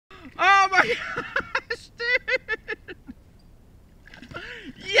Oh my gosh, dude!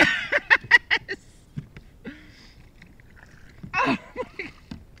 Yes! Oh my,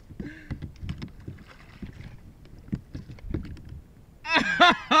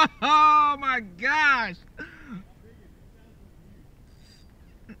 oh my gosh!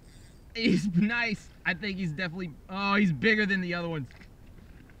 He's nice. I think he's definitely, oh, he's bigger than the other ones.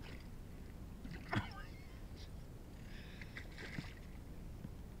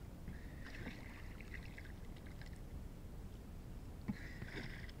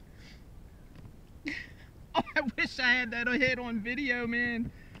 Oh, I wish I had that hit on video, man.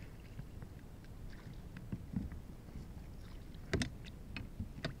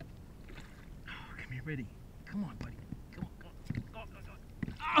 Oh, come here, buddy. Come on, buddy. Come on, go, go, go, go.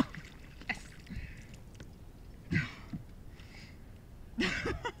 Oh,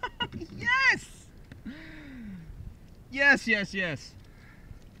 yes! Yes! Yes, yes, yes.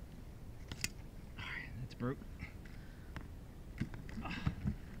 All right, that's broke.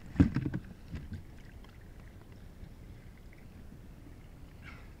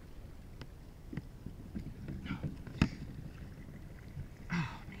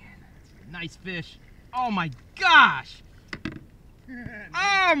 Nice fish. Oh my gosh!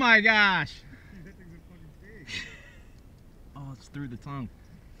 Oh my gosh! That thing's a fucking pig. Oh, it's through the tongue.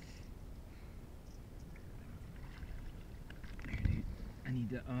 There, dude. I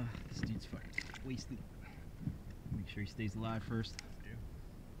need to, this dude's fucking wasted. Make sure he stays alive first.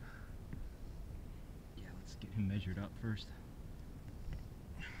 Yeah, let's get him measured up first.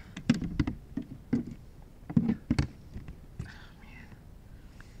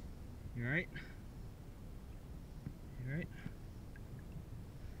 You alright? You alright?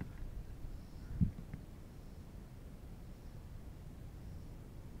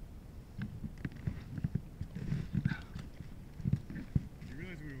 Did you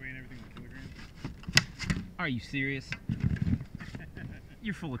realize we were weighing everything in kilograms? Are you serious?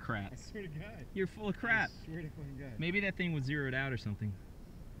 You're full of crap. I swear to God. You're full of crap. I swear to fucking God. Maybe that thing was zeroed out or something.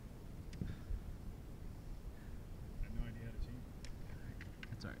 I have no idea how to change it.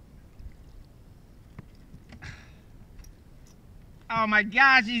 That's alright. Oh my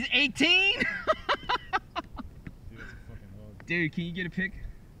gosh, he's 18? Dude, that's a fucking hog. Dude, can you get a pic?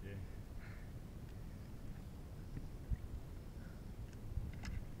 Yeah.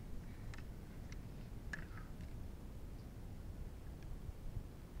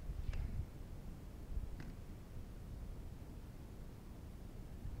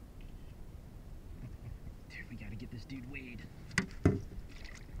 Dude, we gotta get this dude weighed.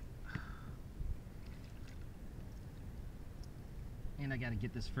 And I gotta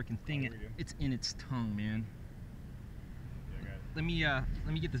get this freaking thing. Oh, It's in its tongue, man. Yeah, I got it.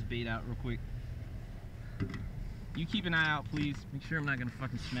 Let me get this bait out real quick. You keep an eye out, please. Make sure I'm not gonna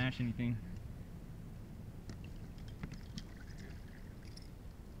fucking smash anything.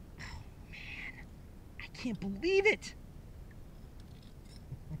 Oh man, I can't believe it.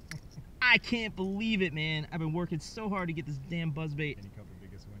 I can't believe it, man. I've been working so hard to get this damn buzzbait. Can you cover the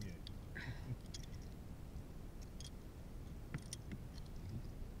biggest one yet?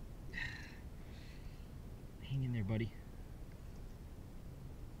 Hang in there, buddy.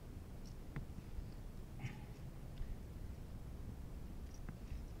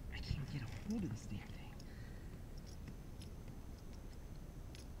 I can't get a hold of this damn thing.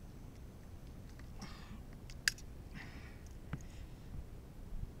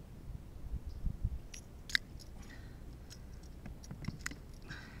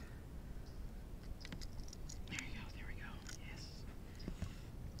 There we go. Yes.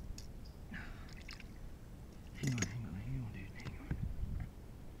 Hang on, dude. Hang on.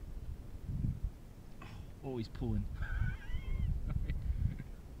 Oh, he's pulling.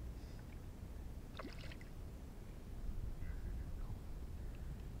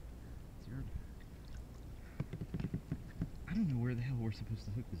 I don't know where the hell we're supposed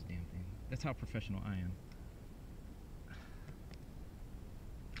to hook this damn thing. That's how professional I am.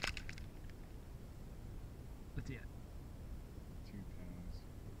 What's it? 2 pounds.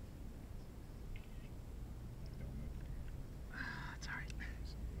 I don't know. It's alright.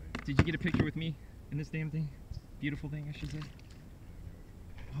 Did you get a picture with me in this damn thing? Beautiful thing, I should say.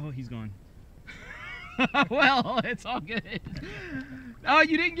 Oh, he's gone. Well, it's all good. Oh,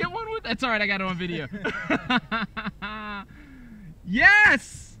 you didn't get one with? That's alright, I got it on video.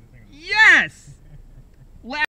 Yes! Yes!